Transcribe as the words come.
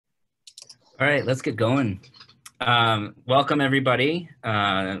All right, let's get going. Welcome, everybody.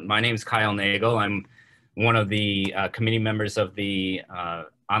 My name is Kyle Nagle. I'm one of the committee members of the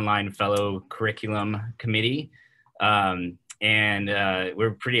Online Fellow Curriculum Committee.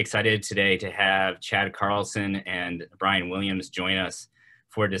 We're pretty excited today to have Chad Carlson and Brian Williams join us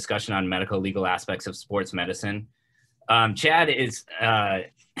for a discussion on medical legal aspects of sports medicine. Chad is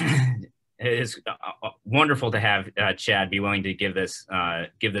it's wonderful to have Chad be willing to give this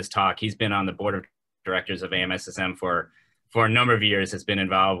talk. He's been on the board of directors of AMSSM for a number of years. Has been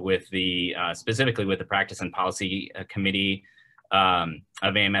involved with the specifically with the Practice and Policy Committee of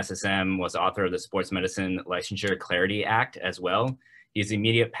AMSSM. Was author of the Sports Medicine Licensure Clarity Act as well. He's the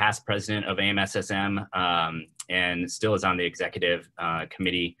immediate past president of AMSSM and still is on the executive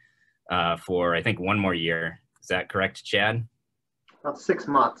committee for I think one more year. Is that correct, Chad? About 6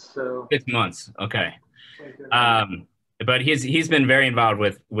 months. So 6 months. Okay. But he's been very involved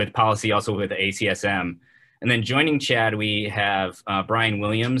with policy, also with ACSM. And then joining Chad, we have Brian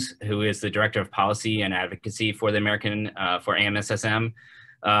Williams, who is the director of policy and advocacy for the for AMSSM.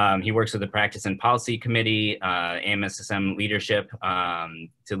 He works with the Practice and Policy Committee, AMSSM leadership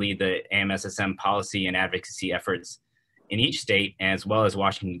to lead the AMSSM policy and advocacy efforts in each state, as well as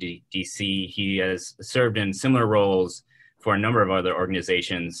Washington, D.C. He has served in similar roles for a number of other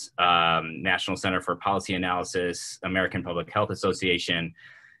organizations, National Center for Policy Analysis, American Public Health Association,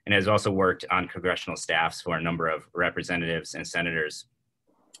 and has also worked on congressional staffs for a number of representatives and senators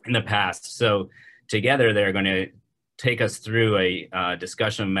in the past. So together, they're going to take us through a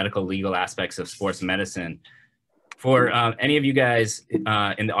discussion of medical legal aspects of sports medicine. For any of you guys in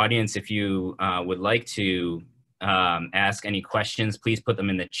the audience, if you would like to ask any questions, please put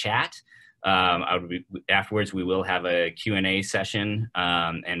them in the chat. Afterwards, we will have a Q&A session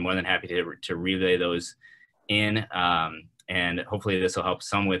and more than happy to relay those in. And hopefully this will help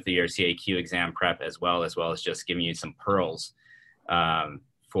some with your CAQ exam prep as well as just giving you some pearls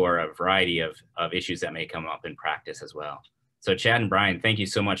for a variety of issues that may come up in practice as well. So Chad and Brian, thank you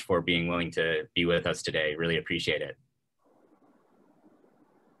so much for being willing to be with us today. Really appreciate it.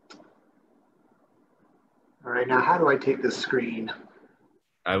 All right, now how do I take this screen?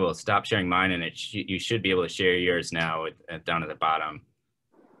 I will stop sharing mine, and you should be able to share yours now down at the bottom.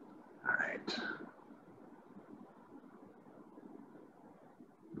 All right.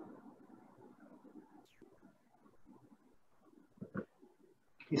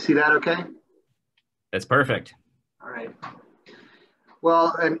 You see that okay? That's perfect. All right.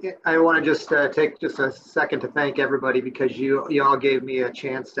 Well, and I want to just take just a second to thank everybody because you all gave me a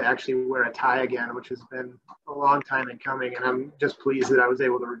chance to actually wear a tie again, which has been a long time in coming, and I'm just pleased that I was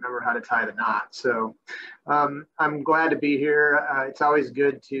able to remember how to tie the knot. So I'm glad to be here. It's always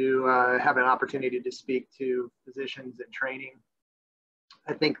good to have an opportunity to speak to physicians in training.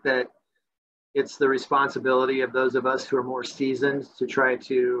 I think that it's the responsibility of those of us who are more seasoned to try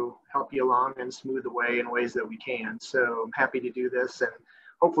to help you along and smooth the way in ways that we can. So I'm happy to do this, and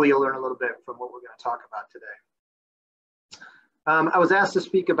hopefully you'll learn a little bit from what we're going to talk about today. I was asked to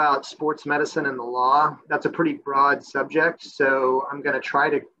speak about sports medicine and the law. That's a pretty broad subject, so I'm going to try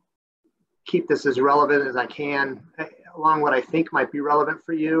to keep this as relevant as I can along what I think might be relevant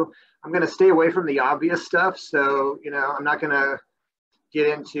for you. I'm going to stay away from the obvious stuff, so I'm not going to get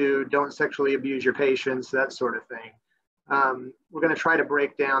into don't sexually abuse your patients, that sort of thing. We're going to try to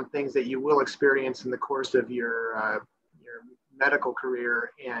break down things that you will experience in the course of your medical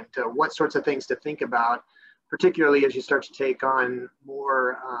career and what sorts of things to think about, particularly as you start to take on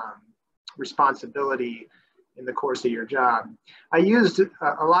more responsibility in the course of your job. I used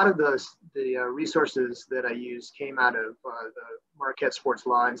a lot of the resources that I used came out of the Marquette Sports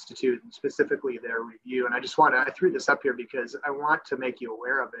Law Institute, and specifically their review. And I threw this up here because I want to make you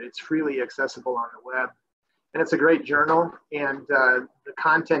aware of it. It's freely accessible on the web, and it's a great journal. And the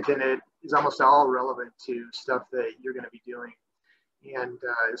content in it is almost all relevant to stuff that you're going to be doing. And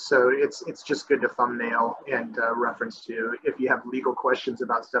so it's just good to thumbnail and reference to. If you have legal questions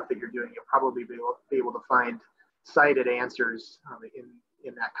about stuff that you're doing, you'll probably be able to find cited answers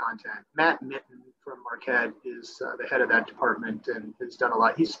in that content. Matt Mitten from Marquette is the head of that department and has done a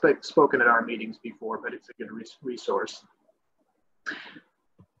lot. He's spoken at our meetings before, but it's a good resource.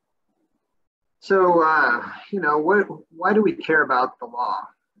 So, why do we care about the law?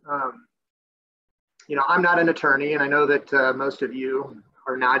 I'm not an attorney, and I know that most of you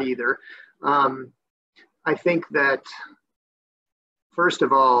are not either. I think that, first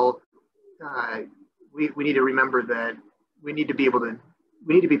of all, we need to remember that we need to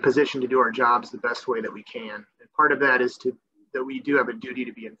be positioned to do our jobs the best way that we can. And part of that is that we do have a duty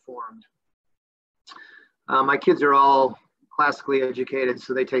to be informed. My kids are all classically educated,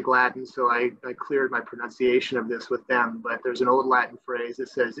 so they take Latin, so I cleared my pronunciation of this with them, but there's an old Latin phrase that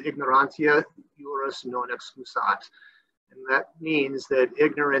says, ignorantia juris non excusat. And that means that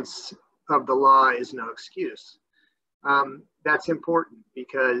ignorance of the law is no excuse. That's important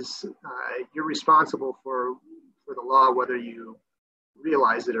because you're responsible for the law, whether you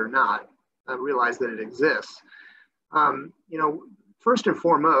realize it or not, realize that it exists. First and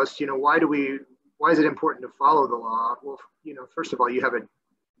foremost, why is it important to follow the law? Well, first of all, you have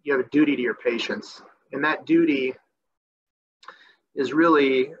a duty to your patients, and that duty is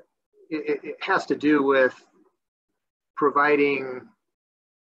really, it has to do with providing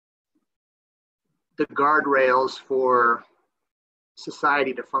the guardrails for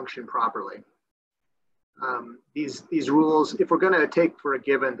society to function properly. These rules, if we're going to take for a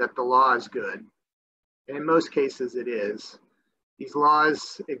given that the law is good, and in most cases it is, these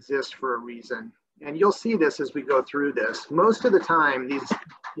laws exist for a reason. And you'll see this as we go through this. Most of the time,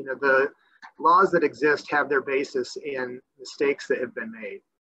 the laws that exist have their basis in mistakes that have been made.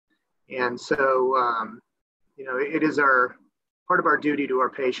 And so, it is part of our duty to our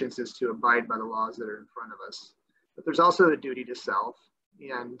patients is to abide by the laws that are in front of us. But there's also a duty to self,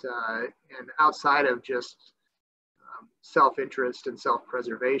 and outside of just self-interest and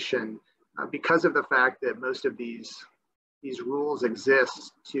self-preservation, because of the fact that most of these rules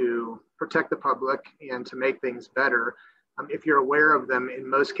exist to protect the public and to make things better. If you're aware of them, in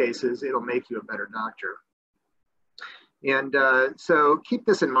most cases, it'll make you a better doctor. And so keep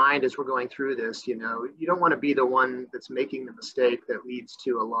this in mind as we're going through this. You don't want to be the one that's making the mistake that leads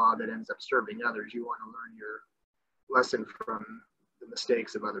to a law that ends up serving others. You want to learn your lesson from the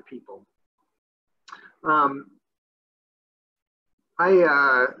mistakes of other people.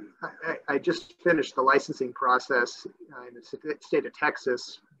 I just finished the licensing process in the state of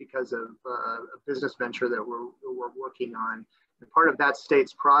Texas because of a business venture that we're working on. And part of that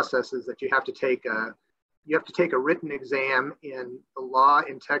state's process is that you have to take a written exam in the law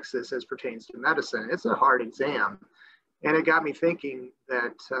in Texas as pertains to medicine. It's a hard exam, and it got me thinking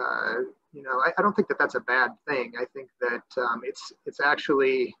that I don't think that that's a bad thing. I think that it's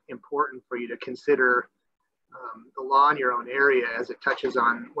actually important for you to consider the law in your own area as it touches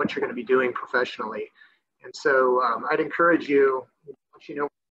on what you're going to be doing professionally. And so I'd encourage you, once you know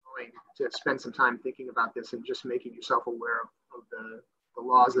where you're going, to spend some time thinking about this and just making yourself aware of the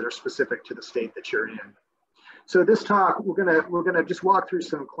laws that are specific to the state that you're in. So this talk, we're gonna just walk through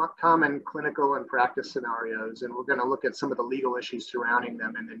some common clinical and practice scenarios, and we're gonna look at some of the legal issues surrounding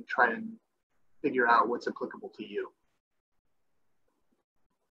them and then try and figure out what's applicable to you.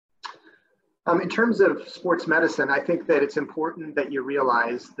 In terms of sports medicine, I think that it's important that you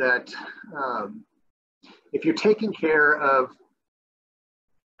realize that if you're taking care of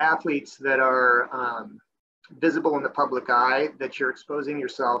athletes that are visible in the public eye, that you're exposing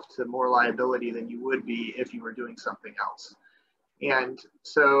yourself to more liability than you would be if you were doing something else. And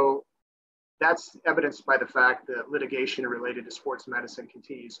so that's evidenced by the fact that litigation related to sports medicine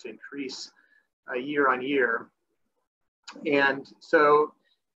continues to increase year on year. And so,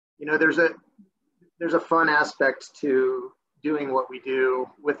 there's a fun aspect to doing what we do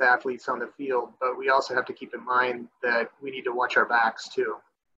with athletes on the field, but we also have to keep in mind that we need to watch our backs too.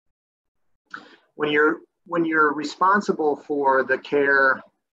 When you're responsible for the care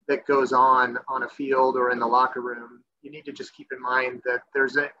that goes on a field or in the locker room, you need to just keep in mind that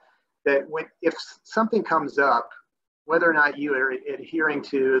if something comes up, whether or not you are adhering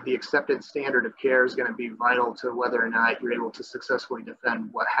to the accepted standard of care is going to be vital to whether or not you're able to successfully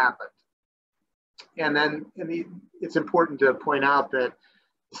defend what happened. And then it's important to point out that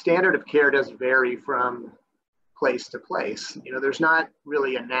the standard of care does vary from place to place. There's not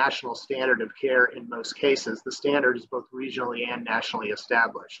really a national standard of care in most cases. The standard is both regionally and nationally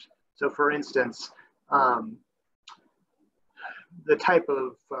established. So for instance, the type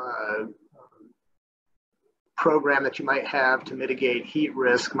of program that you might have to mitigate heat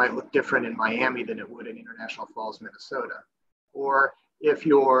risk might look different in Miami than it would in International Falls, Minnesota. Or if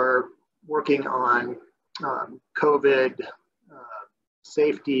you're working on COVID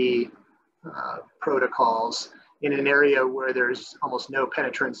safety protocols in an area where there's almost no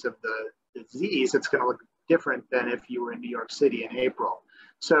penetrance of the disease, it's going to look different than if you were in New York City in April.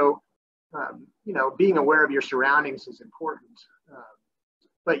 So, being aware of your surroundings is important,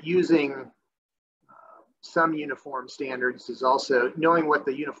 but using some uniform standards is also, knowing what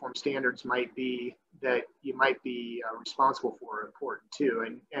the uniform standards might be that you might be responsible for important too.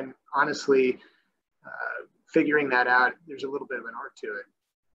 And honestly, figuring that out, there's a little bit of an art to it.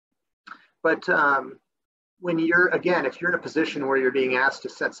 But when if you're in a position where you're being asked to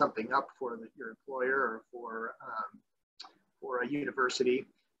set something up for your employer or for or a university.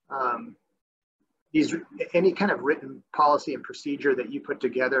 Any kind of written policy and procedure that you put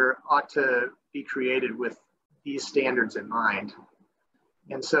together ought to be created with these standards in mind.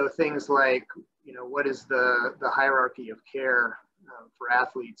 And so things like, what is the hierarchy of care for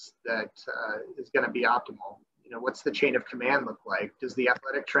athletes that is going to be optimal? What's the chain of command look like? Does the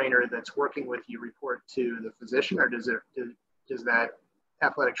athletic trainer that's working with you report to the physician, or does that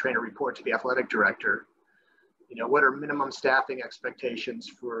athletic trainer report to the athletic director? What are minimum staffing expectations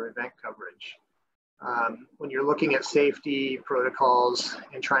for event coverage? When you're looking at safety protocols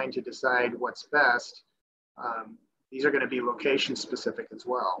and trying to decide what's best, these are going to be location specific as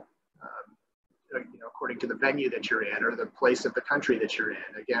well. According to the venue that you're in or the place of the country that you're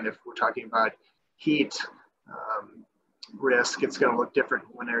in. Again, if we're talking about heat risk, it's going to look different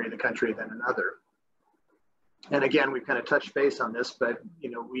in one area of the country than another. And again, we've kind of touched base on this, but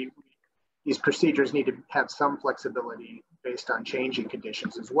these procedures need to have some flexibility based on changing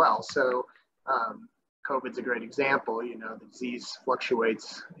conditions as well. So COVID's a great example. The disease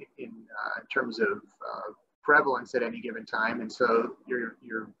fluctuates in terms of prevalence at any given time, and so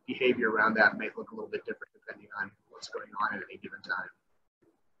your behavior around that may look a little bit different depending on what's going on at any given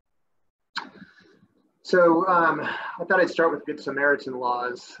time. So I thought I'd start with Good Samaritan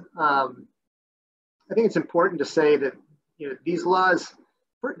laws. I think it's important to say that these laws.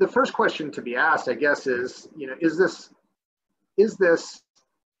 The first question to be asked, I guess, is is this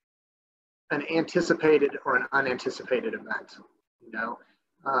an anticipated or an unanticipated event?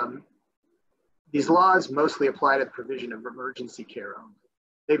 These laws mostly apply to the provision of emergency care only.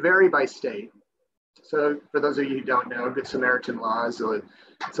 They vary by state. So for those of you who don't know, Good Samaritan law is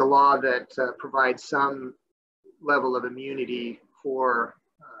it's a law that provides some level of immunity for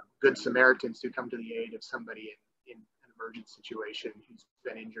Good Samaritans who come to the aid of somebody in an emergent situation who's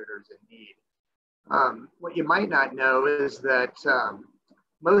been injured or is in need. What you might not know is that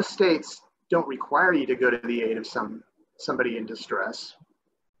most states don't require you to go to the aid of somebody in distress,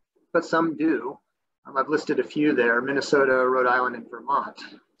 but some do. I've listed a few there: Minnesota, Rhode Island, and Vermont.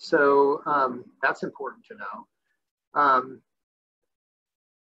 So that's important to know.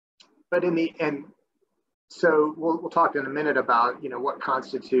 But in the end, so we'll talk in a minute about what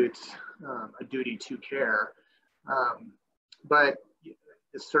constitutes a duty to care. But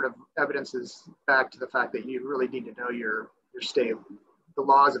this sort of evidences back to the fact that you really need to know your state, the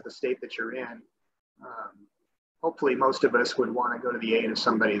laws of the state that you're in. Hopefully most of us would want to go to the aid of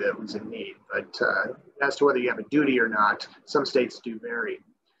somebody that was in need, but as to whether you have a duty or not, some states do vary.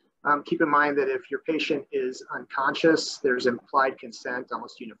 Keep in mind that if your patient is unconscious, there's implied consent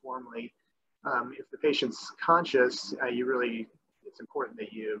almost uniformly. If the patient's conscious, it's important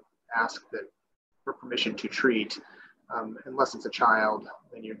that you ask for permission to treat. Unless it's a child,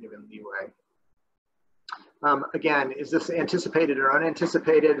 then you're given leeway. Again, is this anticipated or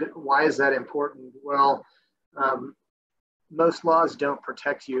unanticipated? Why is that important? Well, most laws don't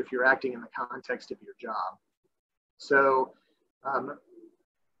protect you if you're acting in the context of your job. So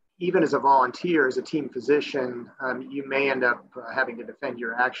even as a volunteer, as a team physician, you may end up having to defend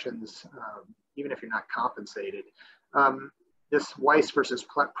your actions, even if you're not compensated. This Weiss versus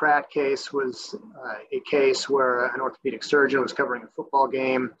Pratt case was a case where an orthopedic surgeon was covering a football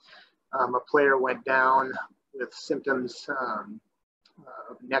game. A player went down with symptoms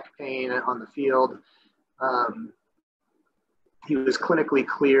of neck pain on the field. He was clinically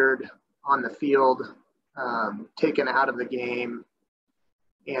cleared on the field, taken out of the game,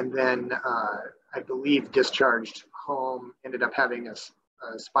 and then I believe discharged home, ended up having a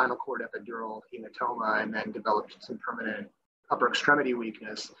spinal cord epidural hematoma, and then developed some permanent upper extremity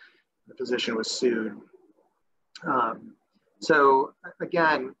weakness. The physician was sued. So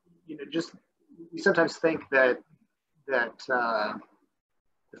again, we sometimes think that the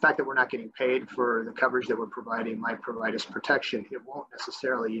fact that we're not getting paid for the coverage that we're providing might provide us protection. It won't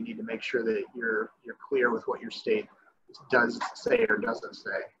necessarily. You need to make sure that you're clear with what your state does say or doesn't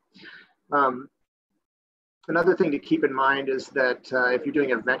say. Another thing to keep in mind is that if you're doing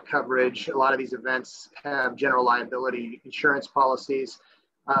event coverage, a lot of these events have general liability insurance policies.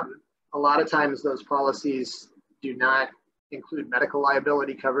 A lot of times those policies do not include medical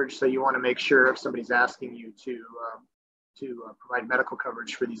liability coverage, so you want to make sure if somebody's asking you to provide medical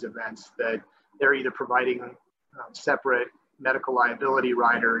coverage for these events, that they're either providing separate medical liability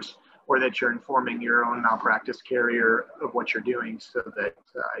riders, or that you're informing your own malpractice carrier of what you're doing, so that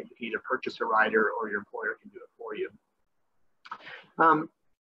you can either purchase a rider or your employer can do it for you.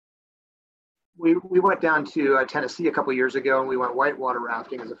 We went down to Tennessee a couple years ago, and we went whitewater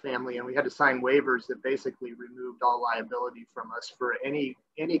rafting as a family, and we had to sign waivers that basically removed all liability from us for any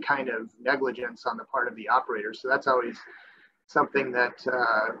kind of negligence on the part of the operator. So that's always something that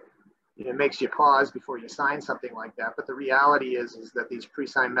makes you pause before you sign something like that. But the reality is that these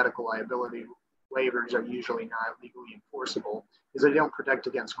pre-signed medical liability waivers are usually not legally enforceable because they don't protect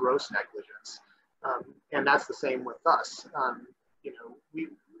against gross negligence. And that's the same with us.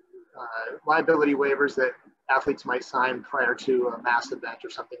 Liability waivers that athletes might sign prior to a mass event or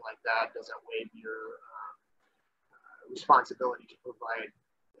something like that doesn't waive your responsibility to provide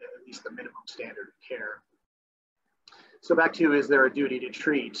at least the minimum standard of care. So back to, is there a duty to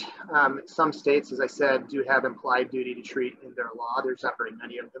treat? Some states, as I said, do have implied duty to treat in their law. There's not very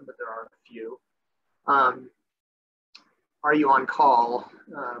many of them, but there are a few. Are you on call?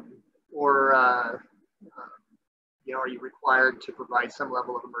 Are you required to provide some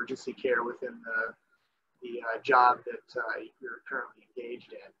level of emergency care within the job that you're currently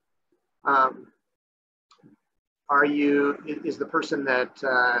engaged in? Is the person that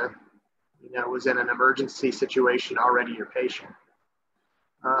was in an emergency situation already your patient?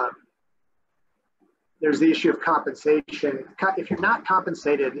 There's the issue of compensation. If you're not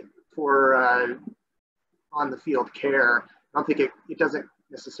compensated for on the field care, I don't think it doesn't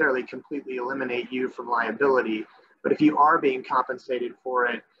necessarily completely eliminate you from liability. But if you are being compensated for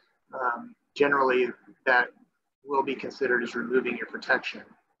it, generally that will be considered as removing your protection.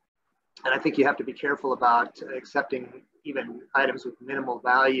 And I think you have to be careful about accepting even items with minimal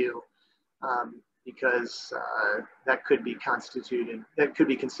value because that could be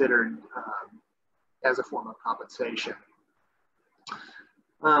considered as a form of compensation.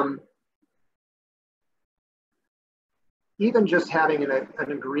 Even just having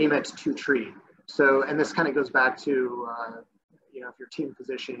an agreement to treat. So, and this kind of goes back to, if you're team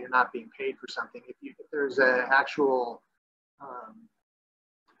physician, you're not being paid for something. If there's an actual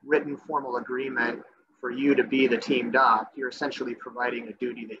written formal agreement for you to be the team doc, you're essentially providing a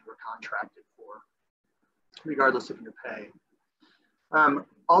duty that you're contracted for, regardless of your pay.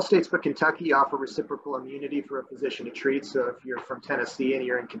 All states but Kentucky offer reciprocal immunity for a physician to treat. So if you're from Tennessee and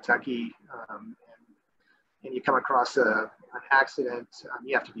you're in Kentucky and you come across an accident,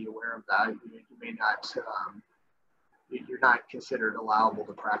 you have to be aware of that. You may not, you're not considered allowable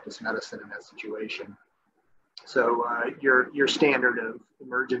to practice medicine in that situation. So your standard of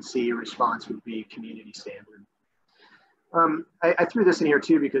emergency response would be community standard. I threw this in here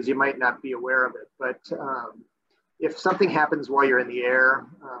too because you might not be aware of it, but if something happens while you're in the air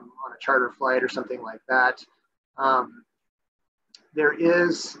on a charter flight or something like that, there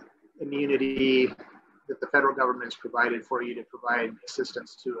is immunity that the federal government has provided for you to provide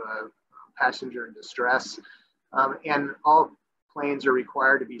assistance to a passenger in distress. And all planes are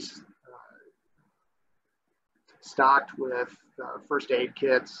required to be stocked with first aid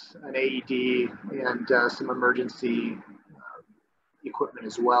kits, an AED, and some emergency equipment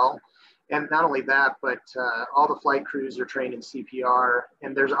as well. And not only that, but all the flight crews are trained in CPR,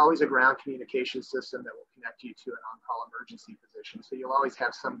 and there's always a ground communication system that will connect you to an on-call emergency physician. So you'll always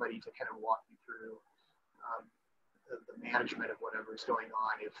have somebody to kind of walk you through the management of whatever is going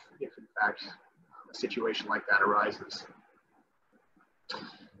on if in fact a situation like that arises.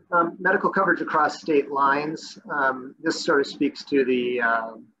 Medical coverage across state lines. This sort of speaks to the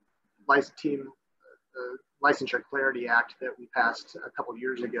Licensure Clarity Act that we passed a couple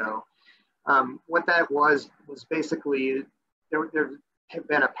years ago. What that was basically, there had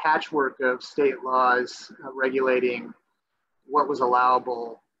been a patchwork of state laws regulating what was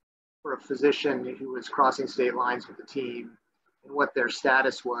allowable for a physician who was crossing state lines with the team and what their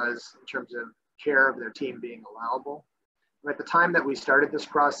status was in terms of care of their team being allowable. At the time that we started this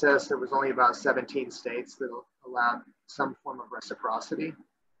process, there was only about 17 states that allowed some form of reciprocity.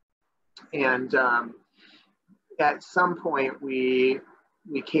 And at some point, we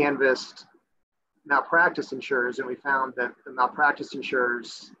canvassed malpractice insurers, and we found that the malpractice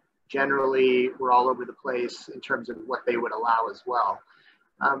insurers generally were all over the place in terms of what they would allow as well.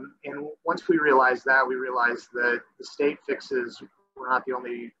 And once we realized that the state fixes were not the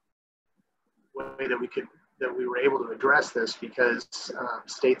only way that we were able to address this, because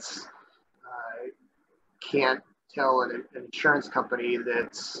states can't tell an insurance company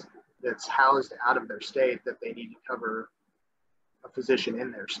that's housed out of their state that they need to cover a physician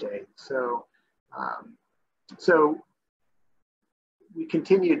in their state. So, so we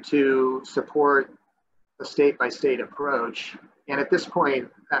continued to support a state-by-state approach. And at this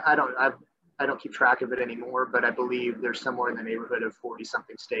point, I don't keep track of it anymore, but I believe there's somewhere in the neighborhood of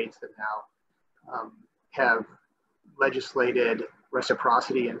 40-something states that now have legislated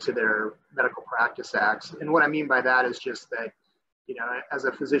reciprocity into their medical practice acts. And what I mean by that is just that, as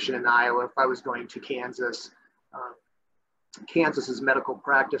a physician in Iowa, if I was going to Kansas, Kansas's Medical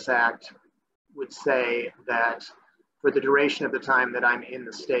Practice Act would say that for the duration of the time that I'm in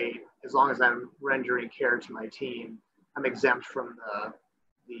the state, as long as I'm rendering care to my team, I'm exempt from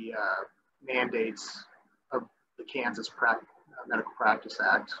the mandates of the Kansas Medical Practice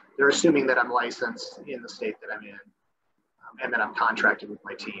Act. They're assuming that I'm licensed in the state that I'm in, and that I'm contracted with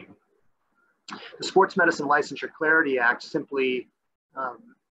my team. The Sports Medicine Licensure Clarity Act simply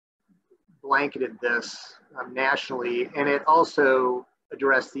blanketed this nationally, and it also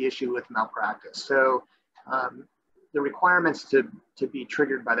addressed the issue with malpractice. So the requirements to be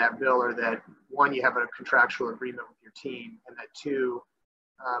triggered by that bill are that, one, you have a contractual agreement with your team, and that two,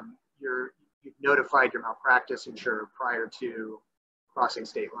 you've notified your malpractice insurer prior to crossing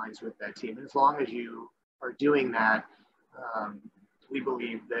state lines with that team. And as long as you are doing that, we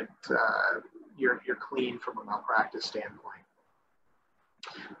believe that you're clean from a malpractice standpoint.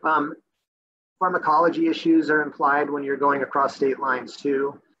 Pharmacology issues are implied when you're going across state lines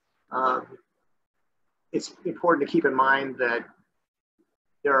too. It's important to keep in mind that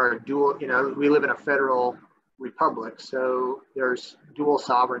there are dual, we live in a federal republic, so there's dual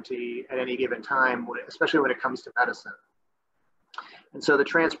sovereignty at any given time, especially when it comes to medicine. And so the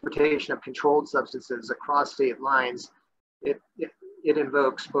transportation of controlled substances across state lines, it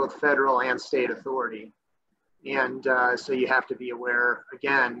invokes both federal and state authority. And so you have to be aware,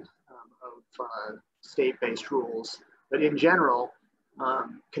 again, of state-based rules. But in general,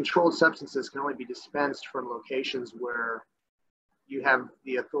 controlled substances can only be dispensed from locations where you have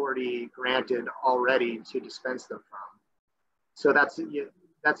the authority granted already to dispense them from. So that's a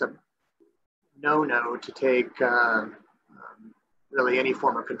no-no to take really any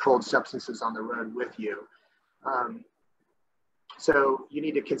form of controlled substances on the road with you. So you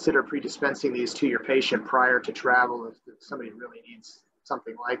need to consider pre-dispensing these to your patient prior to travel if somebody really needs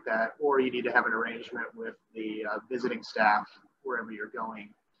something like that, or you need to have an arrangement with the visiting staff wherever you're going.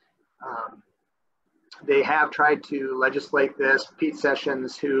 They have tried to legislate this. Pete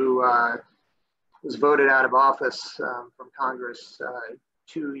Sessions, who was voted out of office from Congress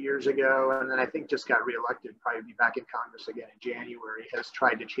 2 years ago, and then I think just got reelected, probably be back in Congress again in January, has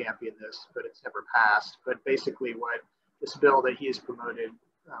tried to champion this, but it's never passed. But basically what this bill that he has promoted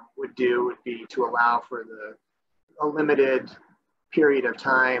would be to allow for a limited period of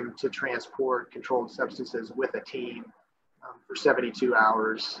time to transport controlled substances with a team for 72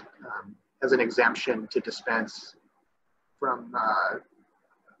 hours as an exemption to dispense from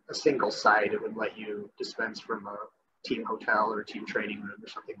a single site. It would let you dispense from a team hotel or a team training room or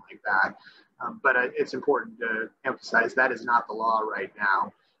something like that. But it's important to emphasize that is not the law right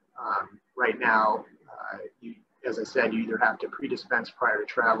now. Right now, as I said, you either have to pre-dispense prior to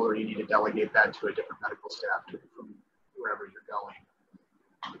travel, or you need to delegate that to a different medical staff from wherever you're going.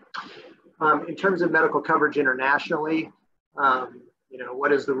 In terms of medical coverage internationally,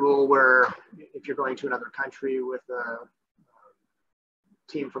 what is the rule where if you're going to another country with a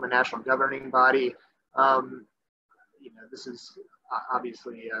team from a national governing body, this is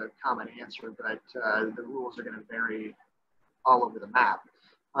obviously a common answer, but the rules are going to vary all over the map.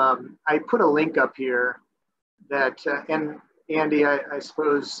 I put a link up here that, and Andy, I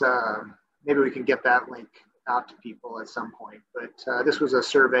suppose maybe we can get that link out to people at some point, but this was a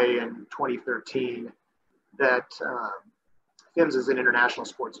survey in 2013 that FAMSSM is an international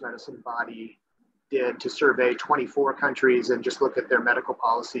sports medicine body did to survey 24 countries and just look at their medical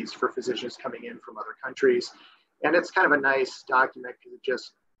policies for physicians coming in from other countries. And it's kind of a nice document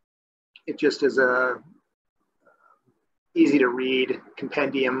because it just is a easy to read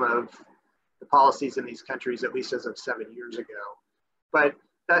compendium of the policies in these countries, at least as of 7 years ago. But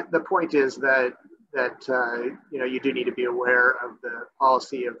the point is that you do need to be aware of the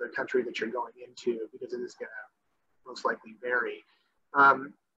policy of the country that you're going into, because it is going to most likely vary.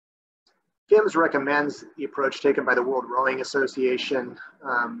 FAMSSM recommends the approach taken by the World Rowing Association.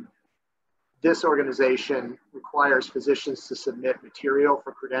 This organization requires physicians to submit material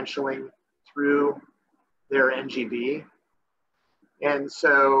for credentialing through their NGB. And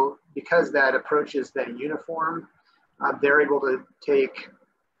so because that approach is then uniform, they're able to take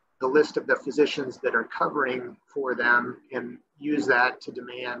the list of the physicians that are covering for them and use that to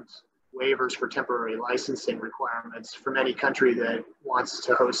demand waivers for temporary licensing requirements from any country that wants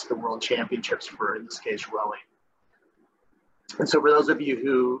to host the World Championships for, in this case, rowing. And so for those of you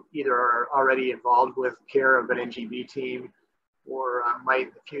who either are already involved with care of an NGB team or might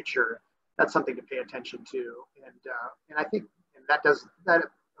in the future, that's something to pay attention to. And I think that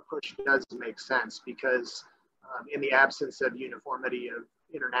approach does make sense, because in the absence of uniformity of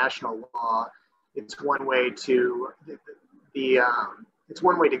international law, it's one way to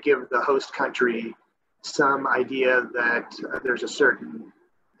give the host country some idea that there's a certain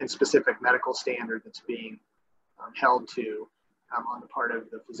and specific medical standard that's being held to on the part of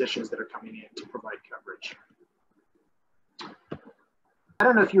the physicians that are coming in to provide coverage. I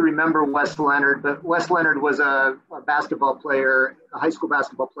don't know if you remember Wes Leonard, but Wes Leonard was a basketball player, a high school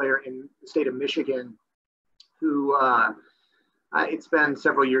basketball player in the state of Michigan, who it's been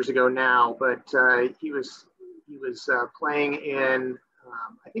several years ago now, but he was playing in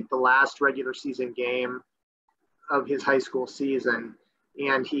I think the last regular season game of his high school season,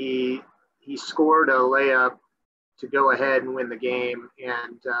 and he scored a layup to go ahead and win the game,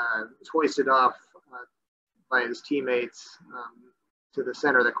 and was hoisted off by his teammates to the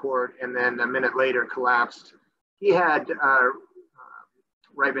center of the court, and then a minute later collapsed. He had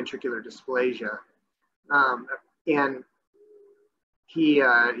right ventricular dysplasia, and he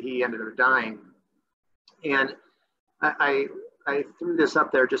ended up dying. And I threw this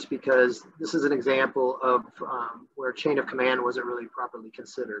up there just because this is an example of where chain of command wasn't really properly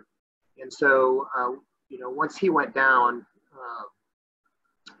considered. And so, once he went down,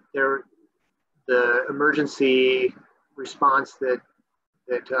 the emergency response that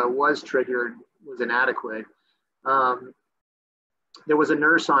was triggered was inadequate. There was a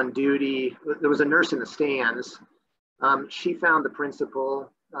nurse on duty. There was a nurse in the stands. She found the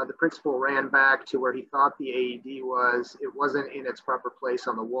principal. The principal ran back to where he thought the AED was. It wasn't in its proper place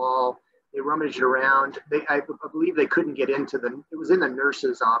on the wall. They rummaged around. I believe they couldn't get into it was in the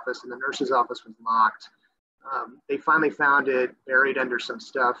nurse's office, and the nurse's office was locked. They finally found it buried under some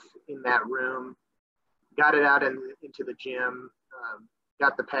stuff in that room, got it out into the gym,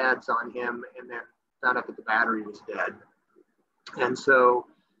 got the pads on him, and then found out that the battery was dead. And so,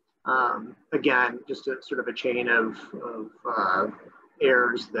 again, just a sort of a chain of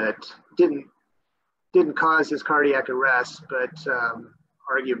errors that didn't cause his cardiac arrest, but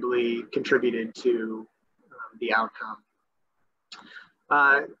arguably contributed to the outcome.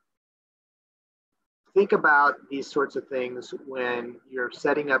 Think about these sorts of things when you're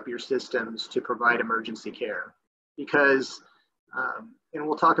setting up your systems to provide emergency care, because, and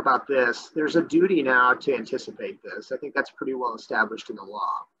we'll talk about this, there's a duty now to anticipate this. I think that's pretty well established in the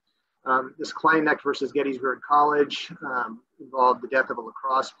law. This Kleineck versus Gettysburg College involved the death of a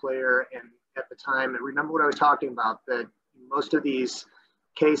lacrosse player, and at the time, and remember what I was talking about, that most of these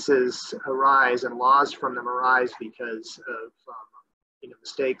cases arise and laws from them arise because of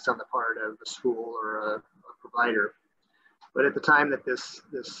mistakes on the part of a school or a provider. But at the time that this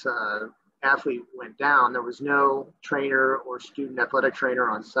athlete went down, there was no trainer or student athletic trainer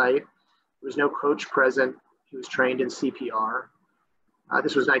on site. There was no coach present. He was trained in CPR.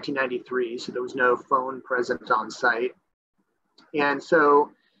 This was 1993, so there was no phone present on site. And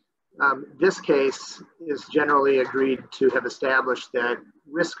so this case is generally agreed to have established that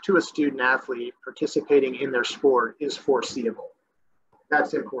risk to a student athlete participating in their sport is foreseeable.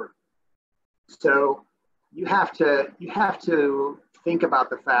 That's important. So you have to think about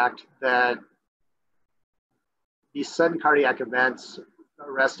the fact that these sudden cardiac events,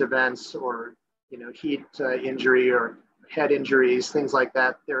 arrest events, or heat injury or head injuries, things like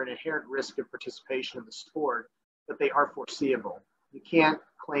that, they're an inherent risk of participation in the sport, but they are foreseeable. You can't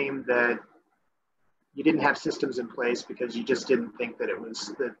claim that you didn't have systems in place because you just didn't think that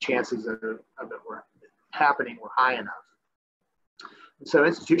the chances of it were happening were high enough. And so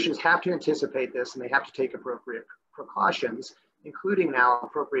institutions have to anticipate this, and they have to take appropriate precautions, including now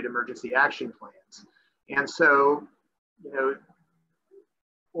appropriate emergency action plans. And so,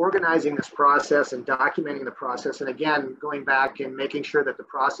 organizing this process and documenting the process, and again, going back and making sure that the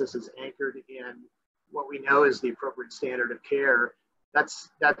process is anchored in what we know is the appropriate standard of care,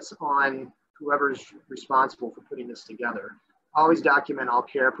 that's on whoever's responsible for putting this together. Always document all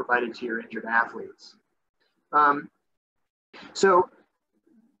care provided to your injured athletes. So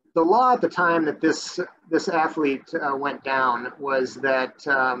the law at the time that this athlete went down was that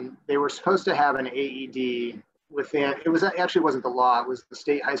they were supposed to have an AED within, actually wasn't the law, it was the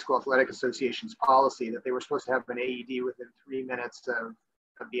State High School Athletic Association's policy that they were supposed to have an AED within 3 minutes of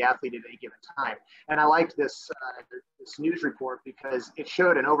the athlete at any given time. And I liked this news report because it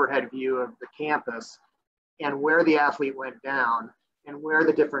showed an overhead view of the campus and where the athlete went down and where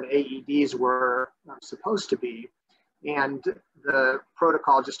the different AEDs were supposed to be. And the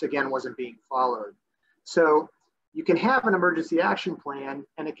protocol just, again, wasn't being followed. So you can have an emergency action plan,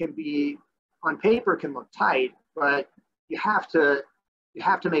 and it can be, on paper, can look tight, but you have to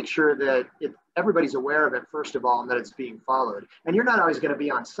make sure that everybody's aware of it, first of all, and that it's being followed. And you're not always going to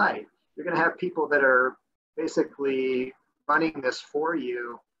be on site. You're going to have people that are basically running this for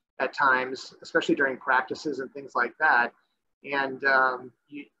you at times, especially during practices and things like that. And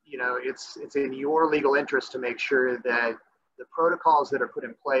it's in your legal interest to make sure that the protocols that are put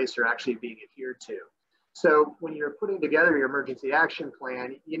in place are actually being adhered to. So when you're putting together your emergency action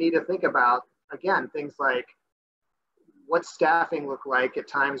plan, you need to think about, again, things like what's staffing look like at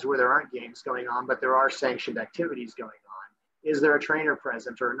times where there aren't games going on, but there are sanctioned activities going on. Is there a trainer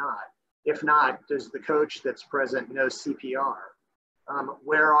present or not? If not, does the coach that's present know CPR?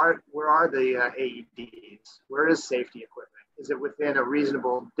 Where are the AEDs? Where is safety equipment? Is it within a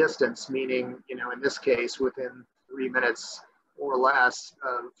reasonable distance, meaning, you know, in this case, within 3 minutes or less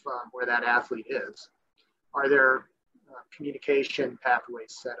of where that athlete is? Are there communication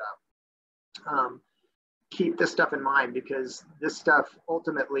pathways set up? Keep this stuff in mind, because this stuff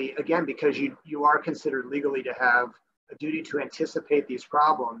ultimately, again, because you are considered legally to have a duty to anticipate these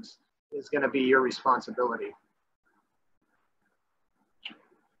problems, is going to be your responsibility.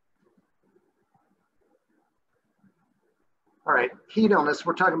 All right, heat illness,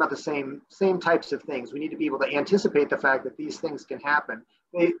 we're talking about the same types of things. We need to be able to anticipate the fact that these things can happen.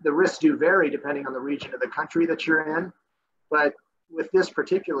 The risks do vary depending on the region of the country that you're in, but with this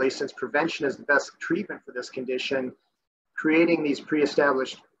particularly, since prevention is the best treatment for this condition, creating these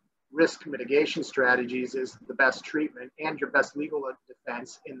pre-established risk mitigation strategies is the best treatment and your best legal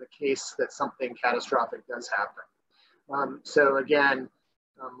defense in the case that something catastrophic does happen. So again,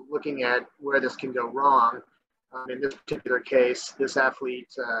 looking at where this can go wrong, in this particular case, this athlete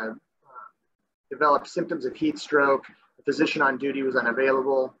developed symptoms of heat stroke. The physician on duty was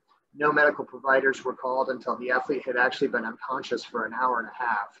unavailable. No medical providers were called until the athlete had actually been unconscious for an hour and a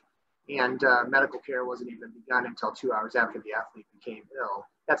half. And medical care wasn't even begun until 2 hours after the athlete became ill.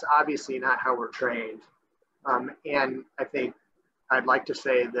 That's obviously not how we're trained. And I think I'd like to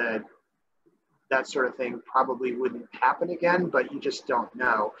say that that sort of thing probably wouldn't happen again, but you just don't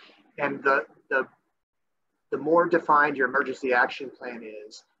know. And the more defined your emergency action plan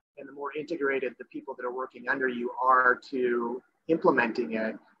is, and the more integrated the people that are working under you are to implementing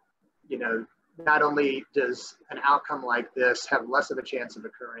it, you know, not only does an outcome like this have less of a chance of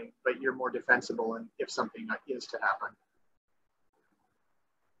occurring, but you're more defensible if something is to happen.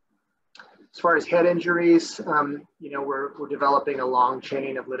 As far as head injuries, you know, we're developing a long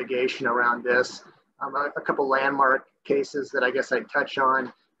chain of litigation around this. A couple landmark cases that I guess I'd touch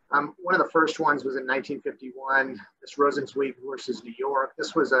on. One of the first ones was in 1951, this Rosenzweig versus New York.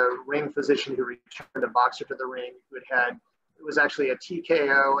 This was a ring physician who returned a boxer to the ring who had it was actually a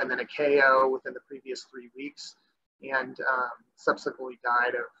TKO and then a KO within the previous 3 weeks, and subsequently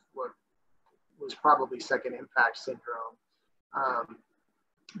died of what was probably second impact syndrome.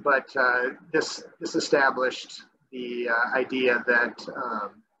 But this established the idea that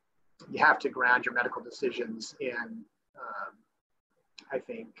you have to ground your medical decisions in, I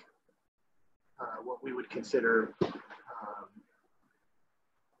think, what we would consider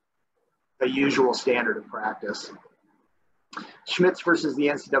a usual standard of practice. Schmitz versus the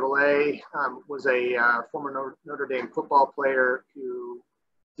NCAA was a former Notre Dame football player who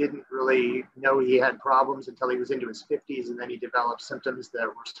didn't really know he had problems until he was into his 50s, and then he developed symptoms that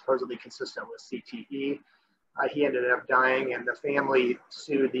were supposedly consistent with CTE. He ended up dying, and the family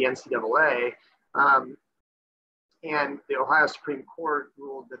sued the NCAA. And the Ohio Supreme Court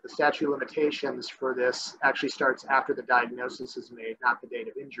ruled that the statute of limitations for this actually starts after the diagnosis is made, not the date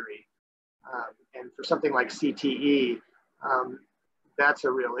of injury. And for something like CTE, that's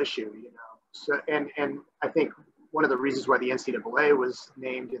a real issue, you know. So, and I think one of the reasons why the NCAA was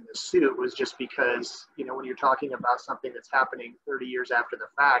named in this suit was just because, you know, when you're talking about something that's happening 30 years after the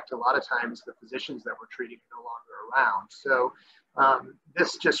fact, a lot of times the physicians that were treating are no longer around. So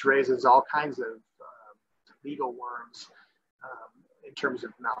this just raises all kinds of legal worms in terms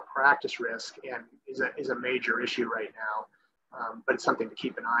of malpractice risk, and is a major issue right now. But it's something to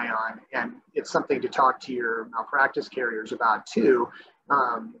keep an eye on, and it's something to talk to your malpractice carriers about too,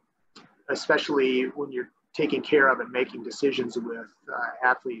 especially when you're taking care of and making decisions with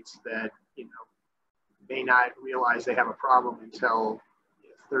athletes that, you know, may not realize they have a problem until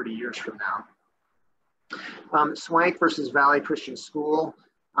 30 years from now. Swank versus Valley Christian School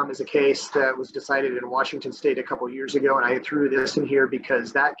is a case that was decided in Washington State a couple years ago, and I threw this in here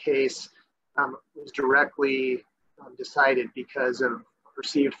because that case was directly decided because of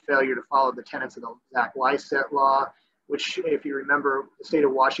perceived failure to follow the tenets of the Zach Lyset law, which, if you remember, the state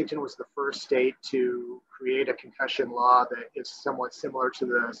of Washington was the first state to create a concussion law that is somewhat similar to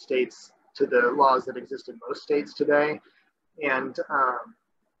the laws that exist in most states today. And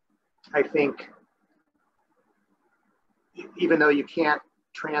I think even though you can't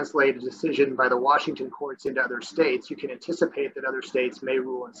translate a decision by the Washington courts into other states, you can anticipate that other states may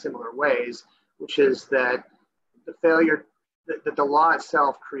rule in similar ways, which is that the failure, that the law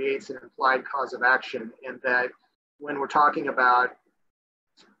itself creates an implied cause of action, and that when we're talking about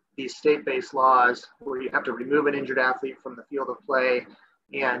these state-based laws where you have to remove an injured athlete from the field of play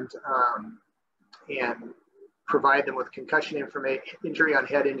and provide them with concussion information, injury on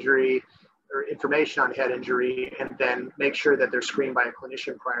head injury, or information on head injury, and then make sure that they're screened by a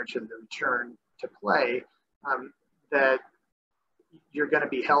clinician prior to the return to play, that you're going to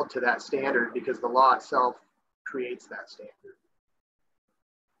be held to that standard because the law itself creates that standard.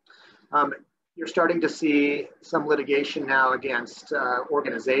 You're starting to see some litigation now against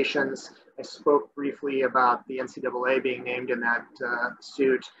organizations. I spoke briefly about the NCAA being named in that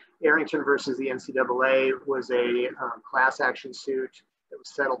suit. Arrington versus the NCAA was a class action suit that was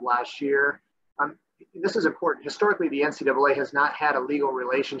settled last year. This is important. Historically, the NCAA has not had a legal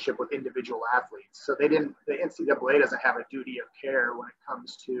relationship with individual athletes. So the NCAA doesn't have a duty of care when it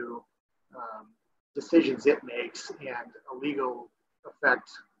comes to decisions it makes and a legal effect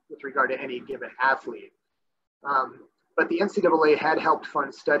with regard to any given athlete. But the NCAA had helped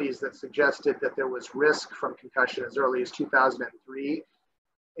fund studies that suggested that there was risk from concussion as early as 2003.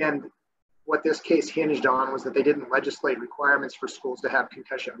 And what this case hinged on was that they didn't legislate requirements for schools to have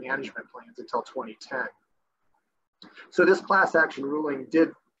concussion management plans until 2010. So this class action ruling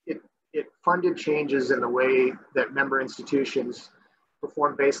it funded changes in the way that member institutions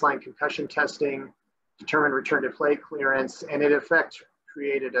perform baseline concussion testing, determine return to play clearance, and in effect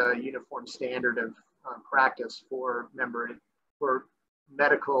created a uniform standard of practice for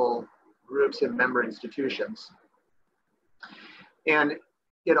medical groups and member institutions. And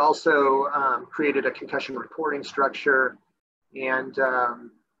it also created a concussion reporting structure and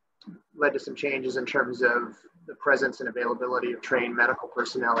led to some changes in terms of the presence and availability of trained medical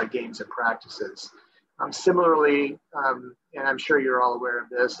personnel at games and practices. Similarly, and I'm sure you're all aware of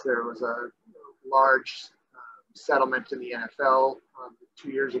this, there was a large settlement in the NFL 2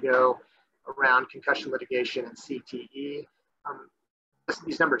 years ago around concussion litigation and CTE.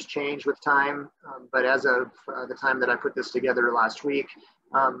 These numbers change with time, but as of the time that I put this together last week,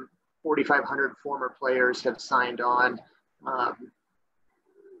 4,500 former players have signed on.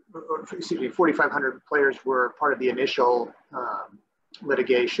 4,500 players were part of the initial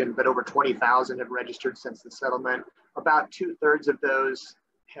litigation, but over 20,000 have registered since the settlement. About 2/3 of those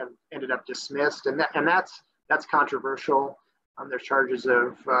have ended up dismissed, and that's controversial. There's charges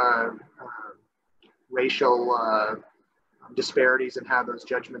of racial disparities in how those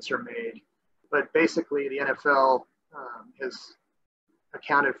judgments are made. But basically, the NFL has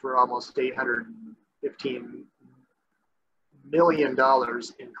accounted for almost $815 million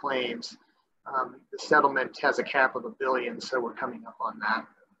in claims. The settlement has a cap of $1 billion, so we're coming up on that.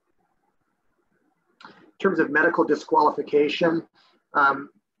 In terms of medical disqualification,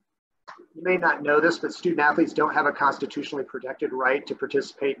 you may not know this, but student athletes don't have a constitutionally protected right to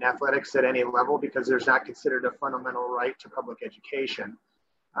participate in athletics at any level because there's not considered a fundamental right to public education.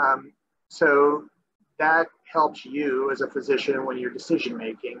 So that helps you as a physician when you're decision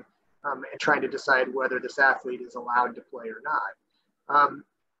making and trying to decide whether this athlete is allowed to play or not.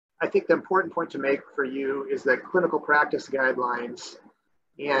 I think the important point to make for you is that clinical practice guidelines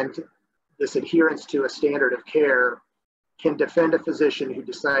and this adherence to a standard of care can defend a physician who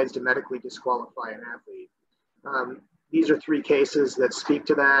decides to medically disqualify an athlete. These are 3 cases that speak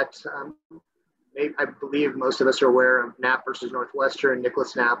to that. I believe most of us are aware of Knapp versus Northwestern.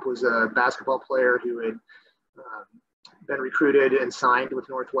 Nicholas Knapp was a basketball player who had been recruited and signed with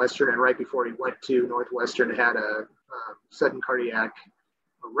Northwestern, and right before he went to Northwestern had a sudden cardiac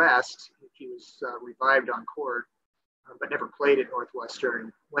arrest. He was revived on court, but never played at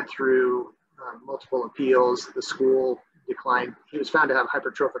Northwestern. Went through multiple appeals. The school declined. He was found to have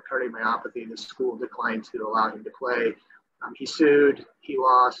hypertrophic cardiomyopathy, and the school declined to allow him to play. He sued, he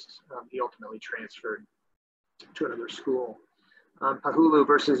lost, he ultimately transferred to another school. Pahulu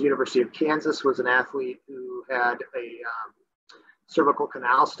versus University of Kansas was an athlete who had a cervical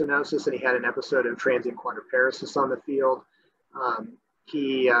canal stenosis, and he had an episode of transient quadriparesis on the field.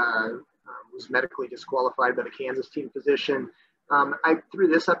 He was medically disqualified by the Kansas team physician. I threw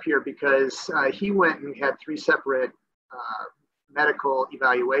this up here because he went and had 3 separate medical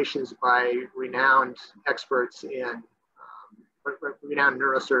evaluations by renowned experts in renowned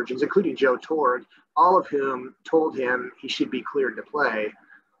neurosurgeons, including Joe Torg, all of whom told him he should be cleared to play.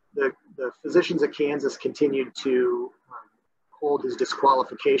 The physicians at Kansas continued to hold his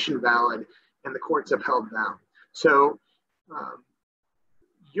disqualification valid, and the courts upheld them. So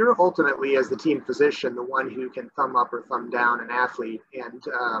you're ultimately, as the team physician, the one who can thumb up or thumb down an athlete. And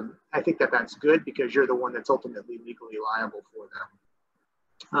I think that that's good because you're the one that's ultimately legally liable for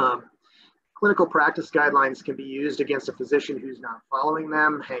them. Clinical practice guidelines can be used against a physician who's not following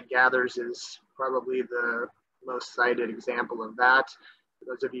them. Hank Gathers is probably the most cited example of that.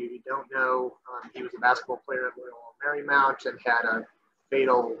 For those of you who don't know, he was a basketball player at Loyola Marymount and had a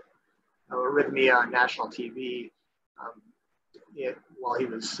fatal arrhythmia on national TV while he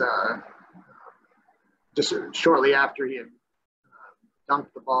was just shortly after he had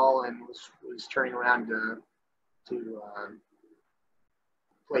dunked the ball and was turning around to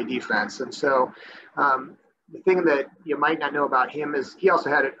play defense. And so the thing that you might not know about him is he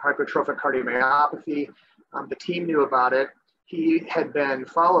also had hypertrophic cardiomyopathy. The team knew about it. He had been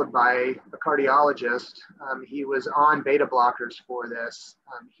followed by a cardiologist. He was on beta blockers for this.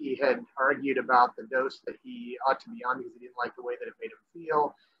 He had argued about the dose that he ought to be on because he didn't like the way that it made him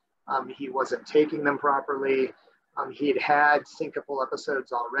feel. He wasn't taking them properly. He'd had syncopal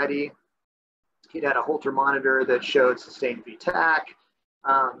episodes already. He'd had a Holter monitor that showed sustained VTAC.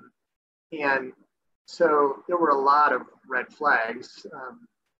 And so there were a lot of red flags.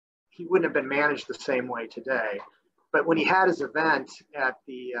 He wouldn't have been managed the same way today. But when he had his event at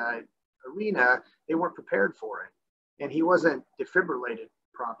the arena, they weren't prepared for it. And he wasn't defibrillated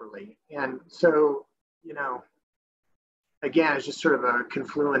properly. And so, you know, again, it's just sort of a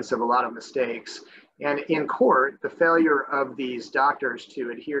confluence of a lot of mistakes. And in court, the failure of these doctors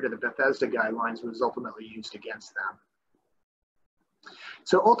to adhere to the Bethesda guidelines was ultimately used against them.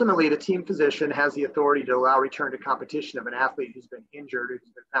 So ultimately, the team physician has the authority to allow return to competition of an athlete who's been injured,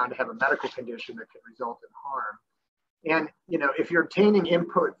 who's been found to have a medical condition that can result in harm. And, you know, if you're obtaining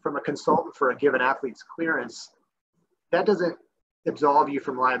input from a consultant for a given athlete's clearance, that doesn't absolve you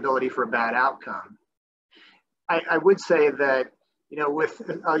from liability for a bad outcome. I would say that, you know,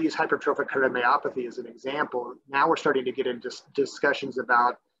 I'll use hypertrophic cardiomyopathy as an example. Now we're starting to get into discussions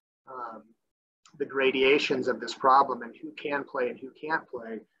about the gradations of this problem and who can play and who can't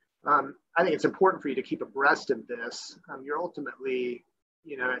play. I think it's important for you to keep abreast of this. You're ultimately,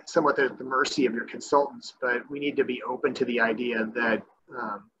 you know, somewhat at the mercy of your consultants, but we need to be open to the idea that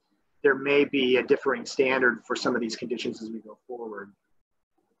there may be a differing standard for some of these conditions as we go forward.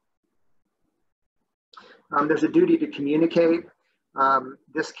 There's a duty to communicate.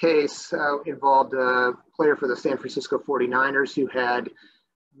 This case involved a player for the San Francisco 49ers who had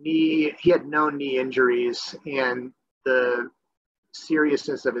known knee injuries, and the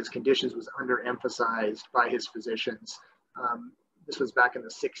seriousness of his conditions was underemphasized by his physicians. This was back in the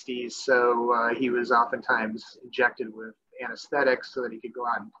 60s, so he was oftentimes injected with anesthetics so that he could go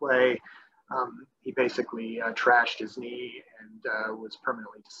out and play. He basically trashed his knee and was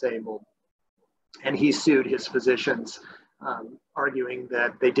permanently disabled. And he sued his physicians, arguing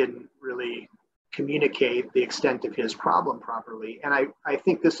that they didn't really communicate the extent of his problem properly. And I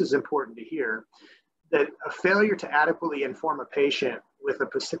think this is important to hear, that a failure to adequately inform a patient with a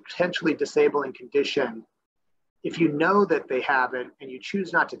potentially disabling condition, if you know that they have it and you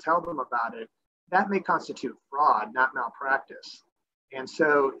choose not to tell them about it, that may constitute fraud, not malpractice. And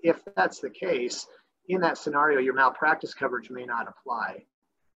so if that's the case, in that scenario, your malpractice coverage may not apply.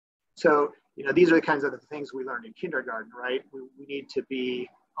 So, you know, these are the kinds of the things we learned in kindergarten, right? We need to be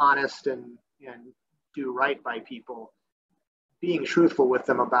honest and do right by people. Being truthful with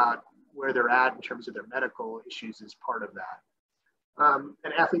them about where they're at in terms of their medical issues is part of that.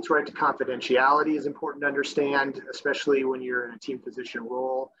 An athlete's right to confidentiality is important to understand, especially when you're in a team physician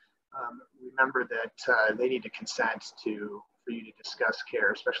role. Remember that they need to consent for you to discuss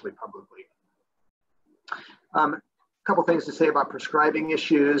care, especially publicly. A couple things to say about prescribing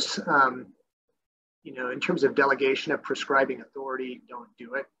issues. You know, in terms of delegation of prescribing authority, don't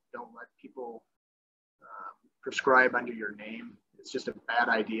do it. Don't let people prescribe under your name. It's just a bad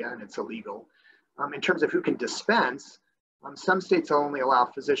idea and it's illegal. In terms of who can dispense, some states will only allow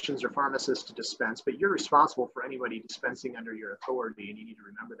physicians or pharmacists to dispense, but you're responsible for anybody dispensing under your authority, and you need to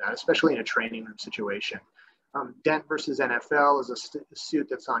remember that, especially in a training room situation. Dent versus NFL is a suit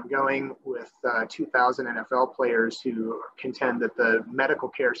that's ongoing with 2,000 NFL players who contend that the medical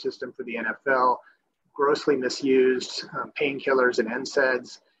care system for the NFL grossly misused painkillers and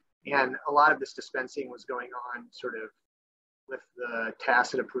NSAIDs. And a lot of this dispensing was going on sort of with the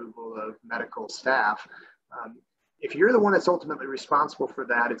tacit approval of medical staff. If you're the one that's ultimately responsible for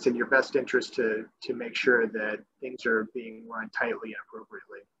that, it's in your best interest to make sure that things are being run tightly and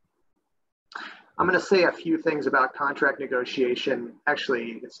appropriately. I'm going to say a few things about contract negotiation.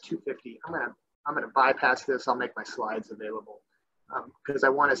 Actually, it's 2:50. I'm going to bypass this. I'll make my slides available because I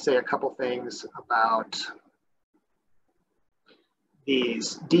want to say a couple things about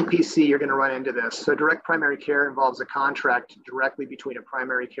these. DPC, you're going to run into this. So direct primary care involves a contract directly between a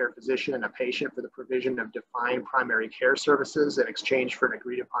primary care physician and a patient for the provision of defined primary care services in exchange for an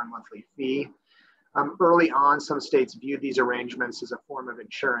agreed upon monthly fee. Early on, some states viewed these arrangements as a form of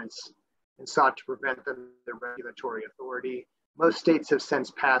insurance and sought to prevent them from the regulatory authority. Most states have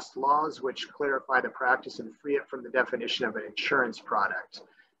since passed laws which clarify the practice and free it from the definition of an insurance product.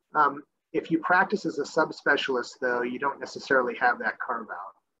 If you practice as a subspecialist, though, you don't necessarily have that carve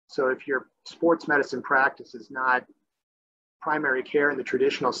out. So if your sports medicine practice is not primary care in the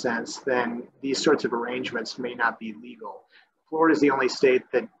traditional sense, then these sorts of arrangements may not be legal. Florida is the only state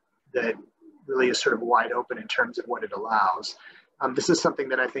that really is sort of wide open in terms of what it allows. This is something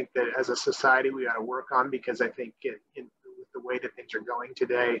that I think that as a society we got to work on, because I think with the way that things are going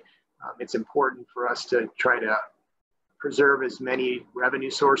today, it's important for us to try to preserve as many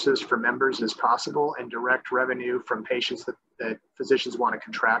revenue sources for members as possible, and direct revenue from patients that physicians want to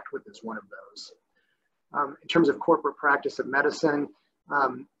contract with is one of those. In terms of corporate practice of medicine,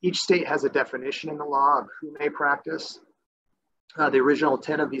 each state has a definition in the law of who may practice. The original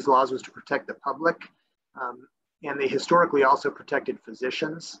intent of these laws was to protect the public, and they historically also protected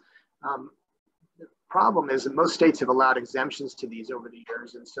physicians. The problem is that most states have allowed exemptions to these over the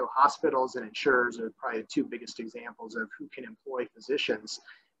years, and so hospitals and insurers are probably the two biggest examples of who can employ physicians.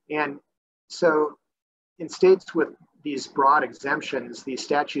 And so in states with these broad exemptions, these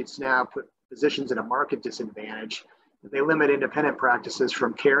statutes now put physicians at a market disadvantage. They limit independent practices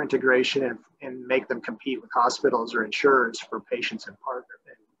from care integration and make them compete with hospitals or insurers for patients and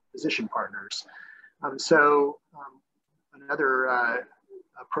physician partners. Another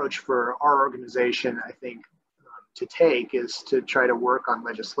approach for our organization, I think, to take is to try to work on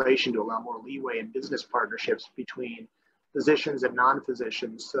legislation to allow more leeway in business partnerships between physicians and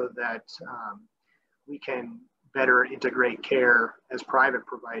non-physicians, so that we can better integrate care as private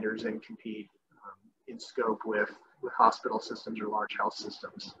providers and compete in scope with hospital systems or large health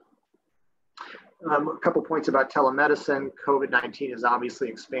systems. A couple points about telemedicine. COVID-19 has obviously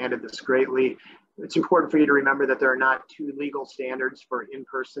expanded this greatly. It's important for you to remember that there are not two legal standards for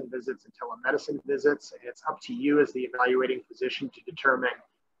in-person visits and telemedicine visits. And it's up to you as the evaluating physician to determine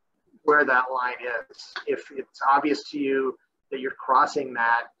where that line is. If it's obvious to you that you're crossing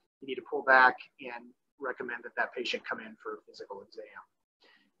that, you need to pull back and recommend that that patient come in for a physical exam.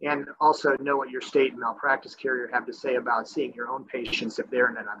 And also know what your state malpractice carrier have to say about seeing your own patients if they're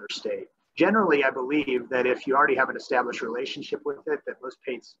in another state. Generally, I believe that if you already have an established relationship with it, that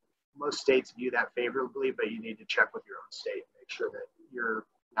most states view that favorably, but you need to check with your own state and make sure that you're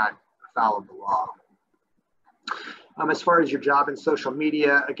not afoul of the law. As far as your job in social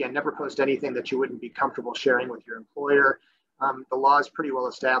media, again, never post anything that you wouldn't be comfortable sharing with your employer. The law is pretty well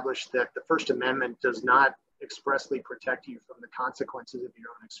established that the First Amendment does not expressly protect you from the consequences of your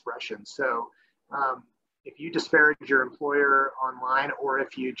own expression. So if you disparage your employer online, or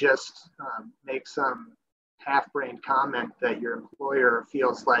if you just make some half-brained comment that your employer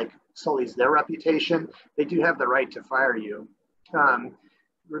feels like sullies their reputation, they do have the right to fire you.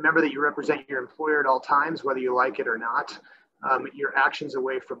 Remember that you represent your employer at all times, whether you like it or not. Your actions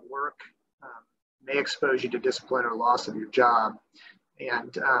away from work may expose you to discipline or loss of your job.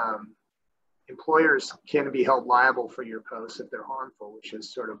 And employers can be held liable for your posts if they're harmful, which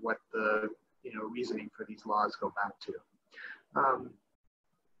is sort of what the reasoning for these laws go back to.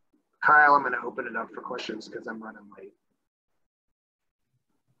 Kyle, I'm going to open it up for questions because I'm running late.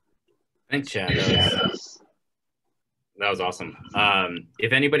 Thanks, Chad. That was awesome.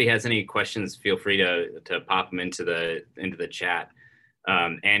 If anybody has any questions, feel free to pop them into the chat.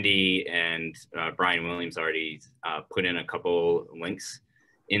 Andy and Brian Williams already put in a couple links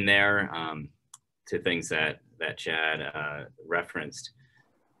in there to things that Chad referenced.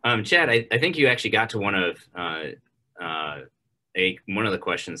 Chad, I think you actually got to one of the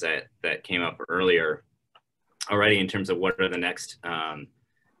questions that came up earlier already in terms of what are the next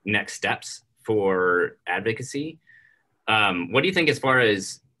steps for advocacy. What do you think as far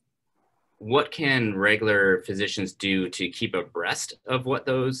as what can regular physicians do to keep abreast of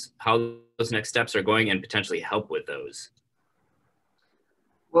how those next steps are going and potentially help with those?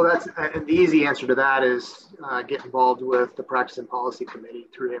 Well, the easy answer to that is get involved with the Practice and Policy Committee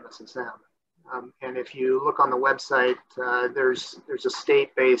through AMSSM. And if you look on the website, there's a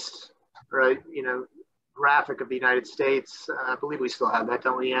state-based graphic of the United States. I believe we still have that,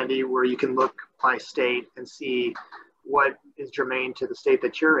 don't we, Andy? Where you can look by state and see what is germane to the state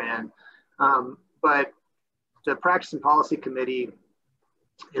that you're in. But the Practice and Policy Committee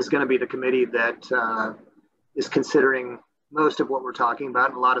is going to be the committee that is considering most of what we're talking about,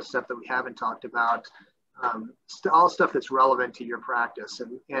 and a lot of stuff that we haven't talked about, all stuff that's relevant to your practice.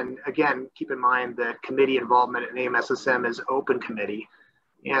 And again, keep in mind that committee involvement in AMSSM is open committee.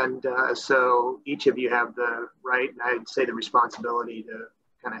 And so each of you have the right, and I'd say the responsibility to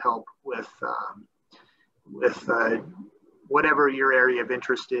kind of help with whatever your area of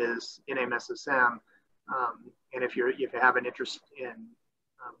interest is in AMSSM. And if you have an interest in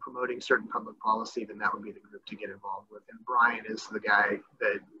promoting certain public policy, then that would be the group to get involved with. And Brian is the guy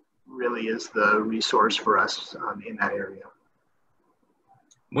that really is the resource for us in that area.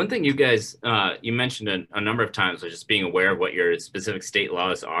 One thing you guys, you mentioned a number of times was just being aware of what your specific state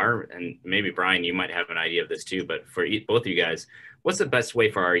laws are. And maybe Brian, you might have an idea of this too, but for both of you guys, what's the best way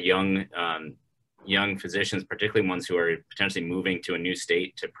for our young physicians, particularly ones who are potentially moving to a new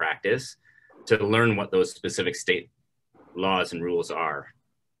state to practice, to learn what those specific state laws and rules are?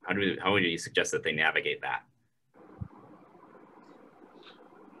 How would you suggest that they navigate that?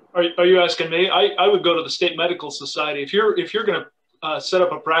 Are you asking me? I would go to the state medical society. If you're going to set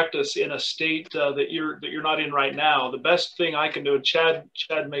up a practice in a state that you're not in right now, the best thing I can do, and Chad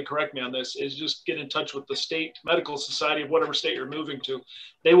may correct me on this, is just get in touch with the state medical society of whatever state you're moving to.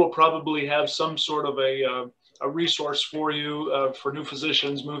 They will probably have some sort of a resource for you for new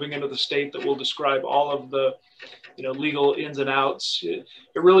physicians moving into the state that will describe all of the legal ins and outs. It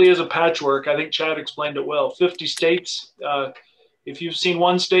really is a patchwork. I think Chad explained it well. 50 states. If you've seen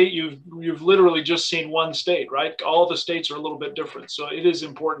one state, you've literally just seen one state, right? All the states are a little bit different. So it is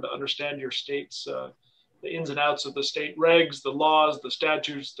important to understand your state's, the ins and outs of the state regs, the laws, the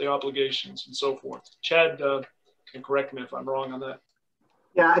statutes, the obligations, and so forth. Chad can correct me if I'm wrong on that.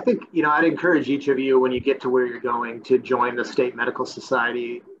 Yeah, I think, I'd encourage each of you when you get to where you're going to join the state medical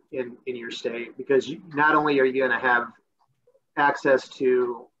society in your state, because not only are you going to have access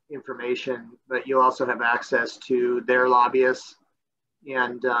to information, but you'll also have access to their lobbyists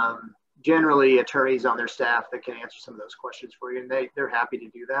and generally attorneys on their staff that can answer some of those questions for you, and they're happy to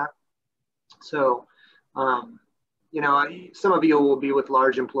do that. So, some of you will be with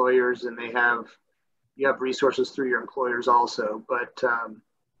large employers, and you have resources through your employers also. But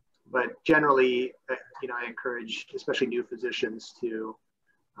generally, I encourage, especially new physicians, to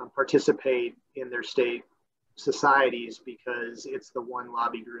participate in their state societies, because it's the one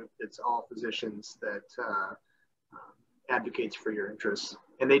lobby group that's all physicians that advocates for your interests,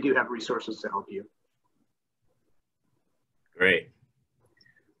 and they do have resources to help you. Great.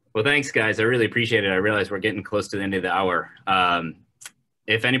 Well, thanks, guys. I really appreciate it. I realize we're getting close to the end of the hour.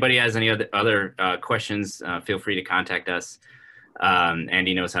 If anybody has any other questions, feel free to contact us.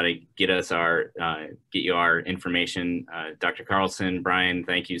 Andy knows how to get you our information. Dr. Carlson, Brian,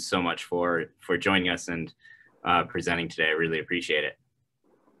 thank you so much for joining us and presenting today. I really appreciate it.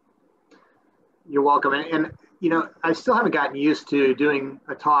 You're welcome. And I still haven't gotten used to doing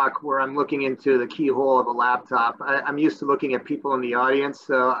a talk where I'm looking into the keyhole of a laptop. I'm used to looking at people in the audience,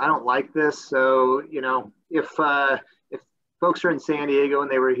 so I don't like this. So, if folks are in San Diego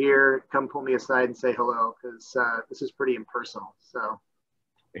and they were here, come pull me aside and say hello, because this is pretty impersonal. So,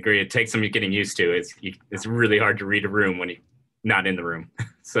 agree. It takes some getting used to. It's really hard to read a room when you're not in the room.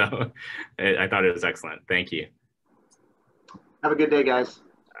 So, I thought it was excellent. Thank you. Have a good day, guys.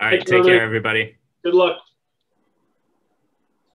 All right. Take care, everybody. Good luck.